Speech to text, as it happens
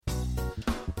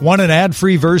Want an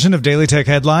ad-free version of Daily Tech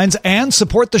Headlines and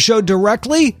support the show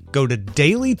directly? Go to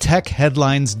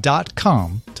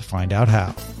dailytechheadlines.com to find out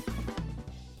how.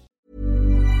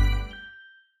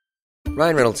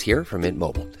 Ryan Reynolds here from Mint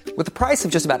Mobile. With the price of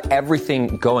just about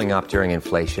everything going up during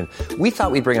inflation, we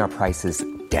thought we'd bring our prices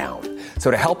down.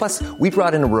 So to help us, we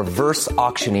brought in a reverse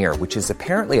auctioneer, which is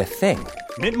apparently a thing.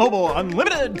 Mint Mobile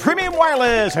Unlimited Premium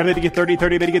Wireless. How to get 30,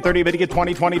 30, bit to get 30, bit to get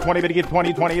 20, 20, 20, bit to get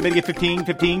 20, 20, bit to get 15,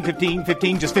 15, 15,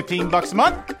 15, just $15 a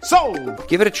month? Sold!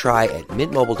 Give it a try at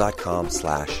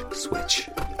mintmobile.com/switch.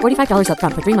 $45 up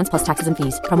front for 3 months plus taxes and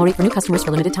fees. Promo rate for new customers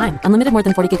for limited time. Unlimited more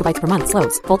than 40 gigabytes per month.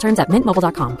 Slows full terms at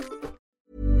mintmobile.com.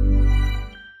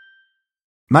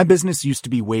 My business used to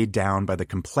be weighed down by the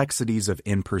complexities of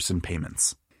in-person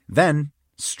payments. Then,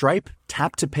 Stripe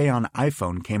Tap to Pay on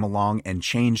iPhone came along and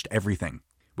changed everything.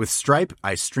 With Stripe,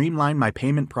 I streamlined my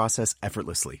payment process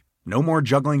effortlessly. No more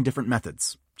juggling different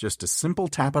methods. Just a simple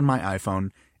tap on my iPhone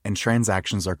and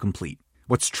transactions are complete.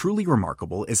 What's truly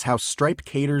remarkable is how Stripe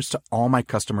caters to all my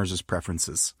customers'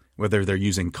 preferences. Whether they're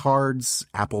using cards,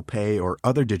 Apple Pay, or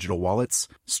other digital wallets,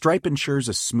 Stripe ensures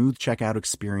a smooth checkout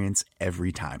experience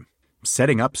every time.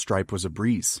 Setting up Stripe was a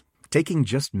breeze, taking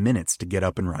just minutes to get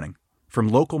up and running. From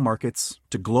local markets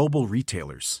to global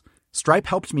retailers, Stripe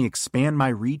helped me expand my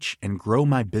reach and grow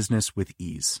my business with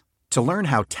ease. To learn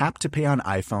how Tap to Pay on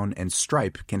iPhone and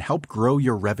Stripe can help grow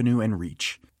your revenue and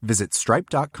reach, visit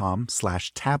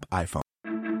stripe.com/tapiphone.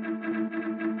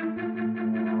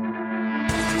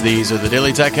 These are the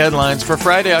Daily Tech Headlines for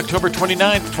Friday, October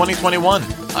 29th, 2021.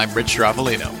 I'm Rich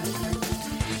Straffolino.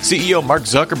 CEO Mark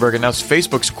Zuckerberg announced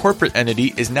Facebook's corporate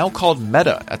entity is now called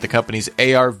Meta at the company's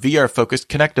AR/VR-focused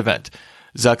Connect event.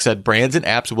 Zuck said brands and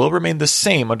apps will remain the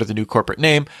same under the new corporate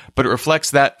name, but it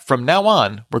reflects that from now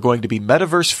on, we're going to be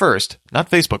Metaverse first, not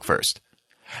Facebook first.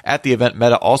 At the event,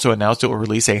 Meta also announced it will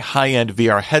release a high-end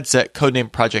VR headset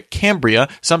codenamed Project Cambria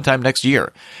sometime next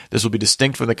year. This will be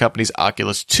distinct from the company's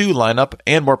Oculus 2 lineup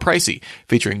and more pricey,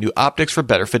 featuring new optics for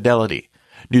better fidelity.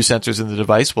 New sensors in the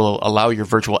device will allow your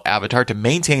virtual avatar to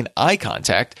maintain eye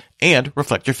contact and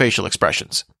reflect your facial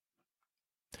expressions.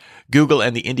 Google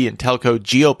and the Indian telco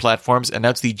Jio platforms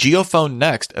announced the JioPhone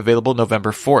Next, available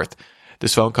November 4th.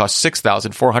 This phone costs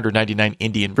 6,499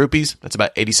 Indian rupees, that's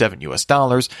about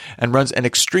 $87 and runs an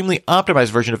extremely optimized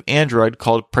version of Android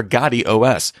called Pragati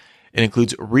OS. It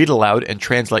includes read aloud and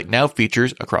translate now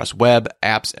features across web,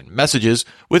 apps, and messages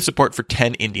with support for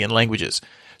 10 Indian languages.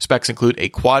 Specs include a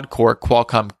quad-core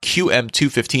Qualcomm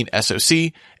QM215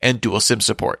 SoC and dual SIM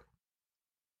support.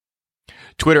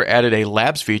 Twitter added a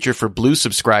Labs feature for Blue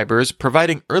subscribers,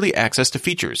 providing early access to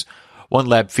features. One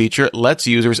Lab feature lets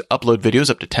users upload videos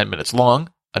up to 10 minutes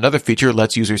long. Another feature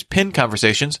lets users pin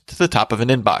conversations to the top of an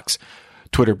inbox.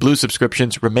 Twitter Blue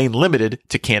subscriptions remain limited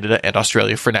to Canada and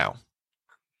Australia for now.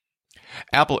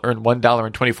 Apple earned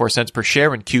 $1.24 per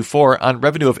share in Q4 on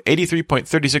revenue of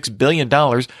 $83.36 billion,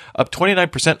 up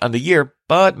 29% on the year,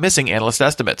 but missing analyst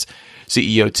estimates.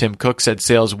 CEO Tim Cook said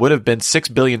sales would have been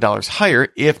 $6 billion higher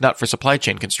if not for supply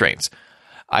chain constraints.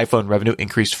 iPhone revenue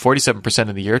increased 47%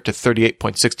 in the year to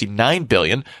 $38.69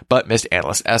 billion, but missed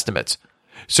analyst estimates.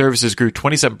 Services grew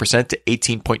 27% to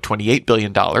 $18.28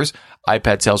 billion.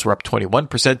 iPad sales were up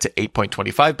 21% to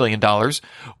 $8.25 billion.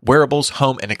 Wearables,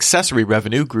 home, and accessory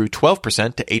revenue grew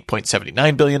 12% to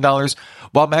 $8.79 billion,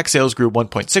 while Mac sales grew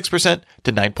 1.6%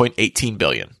 to $9.18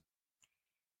 billion.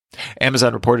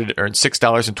 Amazon reported it earned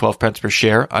 $6.12 per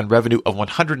share on revenue of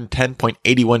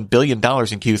 $110.81 billion in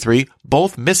Q3,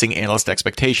 both missing analyst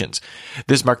expectations.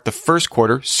 This marked the first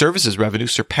quarter services revenue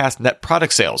surpassed net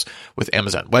product sales, with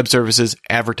Amazon Web Services,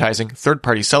 advertising,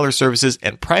 third-party seller services,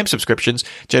 and Prime subscriptions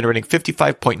generating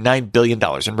 $55.9 billion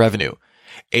in revenue.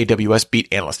 AWS beat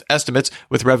analyst estimates,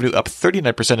 with revenue up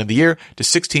 39% in the year to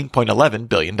 $16.11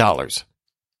 billion.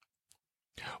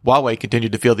 Huawei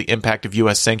continued to feel the impact of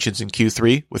U.S. sanctions in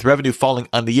Q3, with revenue falling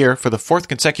on the year for the fourth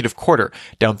consecutive quarter,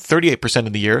 down 38%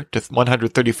 in the year to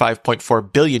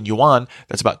 135.4 billion yuan,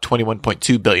 that's about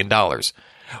 $21.2 billion.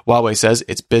 Huawei says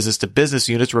its business-to-business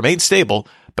units remain stable,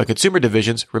 but consumer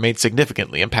divisions remain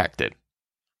significantly impacted.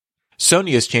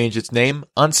 Sony has changed its name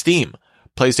on Steam.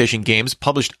 PlayStation games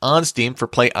published on Steam for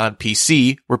play on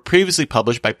PC were previously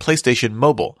published by PlayStation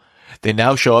Mobile. They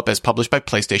now show up as published by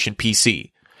PlayStation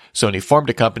PC. Sony formed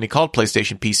a company called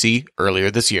PlayStation PC earlier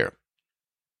this year.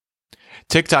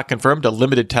 TikTok confirmed a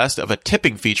limited test of a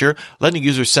tipping feature, letting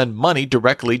users send money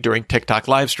directly during TikTok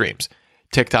live streams.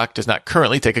 TikTok does not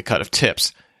currently take a cut of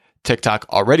tips. TikTok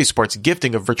already supports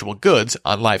gifting of virtual goods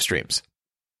on live streams.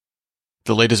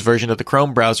 The latest version of the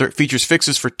Chrome browser features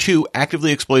fixes for 2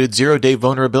 actively exploited zero-day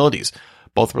vulnerabilities.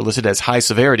 Both were listed as high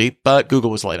severity, but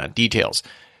Google was light on details.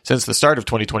 Since the start of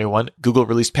 2021, Google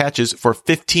released patches for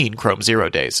 15 Chrome 0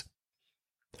 days.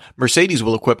 Mercedes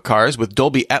will equip cars with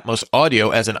Dolby Atmos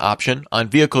audio as an option on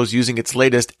vehicles using its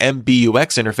latest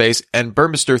MBUX interface and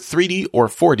Burmester 3D or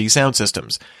 4D sound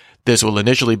systems. This will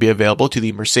initially be available to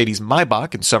the Mercedes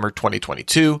Maybach in summer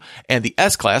 2022 and the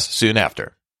S-Class soon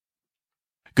after.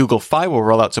 Google Fi will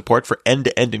roll out support for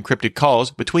end-to-end encrypted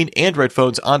calls between Android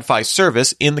phones on Fi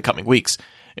service in the coming weeks.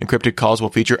 Encrypted calls will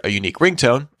feature a unique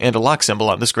ringtone and a lock symbol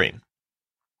on the screen.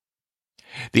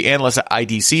 The analysts at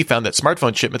IDC found that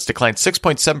smartphone shipments declined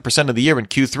 6.7% of the year in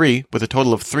Q3, with a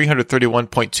total of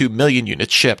 331.2 million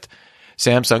units shipped.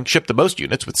 Samsung shipped the most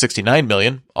units with 69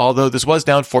 million, although this was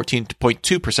down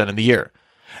 14.2% in the year.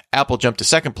 Apple jumped to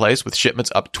second place with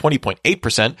shipments up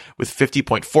 20.8% with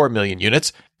 50.4 million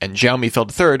units, and Xiaomi fell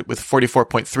to third with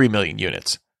 44.3 million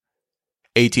units.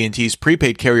 AT&T's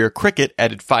prepaid carrier Cricket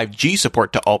added 5G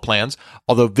support to all plans,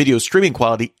 although video streaming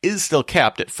quality is still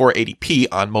capped at 480p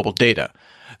on mobile data.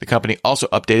 The company also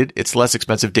updated its less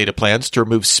expensive data plans to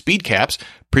remove speed caps,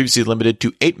 previously limited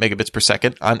to 8 megabits per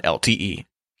second on LTE.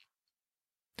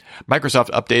 Microsoft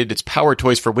updated its Power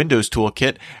Toys for Windows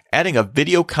toolkit, adding a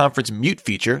video conference mute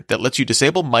feature that lets you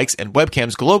disable mics and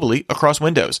webcams globally across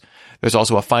Windows. There's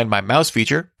also a Find My Mouse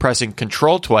feature. Pressing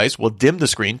Control twice will dim the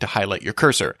screen to highlight your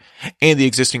cursor. And the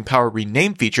existing Power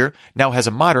Rename feature now has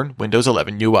a modern Windows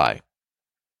 11 UI.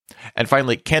 And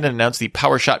finally, Canon announced the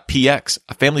PowerShot PX,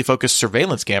 a family-focused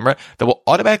surveillance camera that will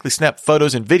automatically snap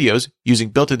photos and videos using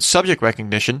built-in subject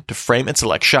recognition to frame and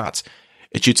select shots.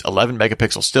 It shoots 11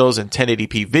 megapixel stills and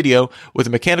 1080p video with a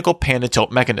mechanical pan and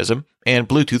tilt mechanism and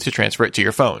Bluetooth to transfer it to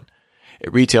your phone.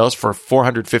 It retails for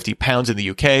 £450 in the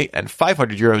UK and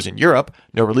 €500 in Europe.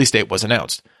 No release date was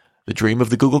announced. The dream of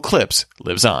the Google Clips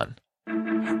lives on.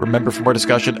 Remember, for more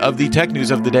discussion of the tech news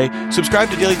of the day, subscribe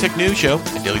to Daily Tech News Show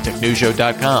at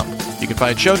dailytechnewsshow.com. You can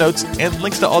find show notes and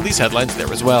links to all these headlines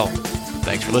there as well.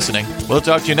 Thanks for listening. We'll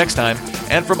talk to you next time.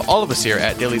 And from all of us here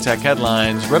at Daily Tech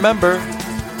Headlines, remember,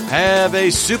 have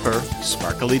a super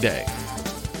sparkly day.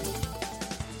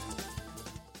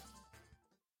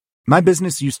 My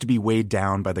business used to be weighed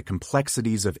down by the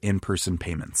complexities of in-person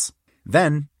payments.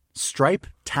 Then, Stripe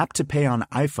Tap to Pay on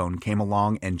iPhone came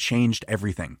along and changed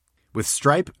everything. With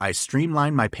Stripe, I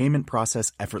streamlined my payment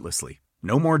process effortlessly.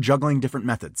 No more juggling different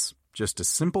methods. Just a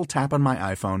simple tap on my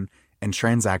iPhone and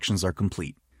transactions are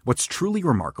complete. What's truly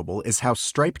remarkable is how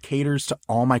Stripe caters to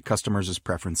all my customers'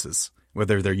 preferences.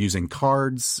 Whether they're using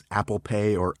cards, Apple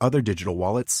Pay, or other digital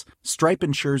wallets, Stripe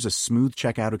ensures a smooth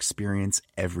checkout experience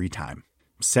every time.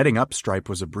 Setting up Stripe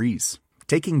was a breeze,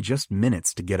 taking just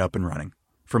minutes to get up and running.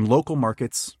 From local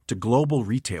markets to global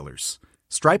retailers,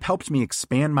 Stripe helped me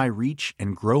expand my reach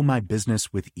and grow my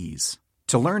business with ease.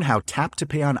 To learn how Tap to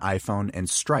Pay on iPhone and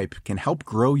Stripe can help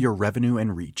grow your revenue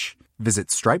and reach,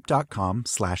 visit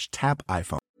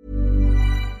stripe.com/tapiphone.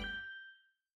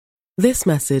 This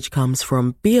message comes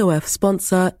from BOF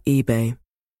sponsor eBay.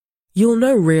 You'll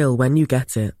know real when you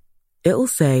get it. It'll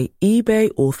say eBay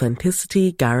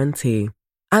Authenticity Guarantee.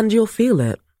 And you'll feel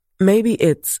it. Maybe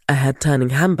it's a head-turning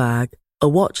handbag, a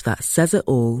watch that says it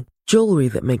all, jewelry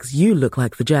that makes you look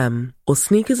like the gem, or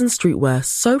sneakers and streetwear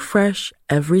so fresh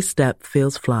every step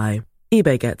feels fly.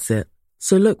 eBay gets it.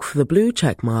 So look for the blue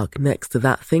check mark next to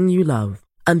that thing you love.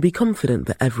 And be confident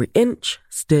that every inch,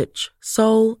 stitch,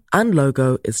 sole, and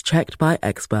logo is checked by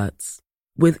experts.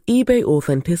 With eBay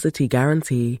Authenticity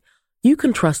Guarantee, you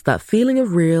can trust that feeling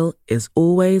of real is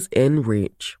always in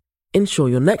reach. Ensure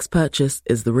your next purchase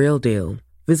is the real deal.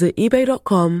 Visit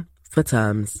ebay.com for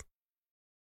terms.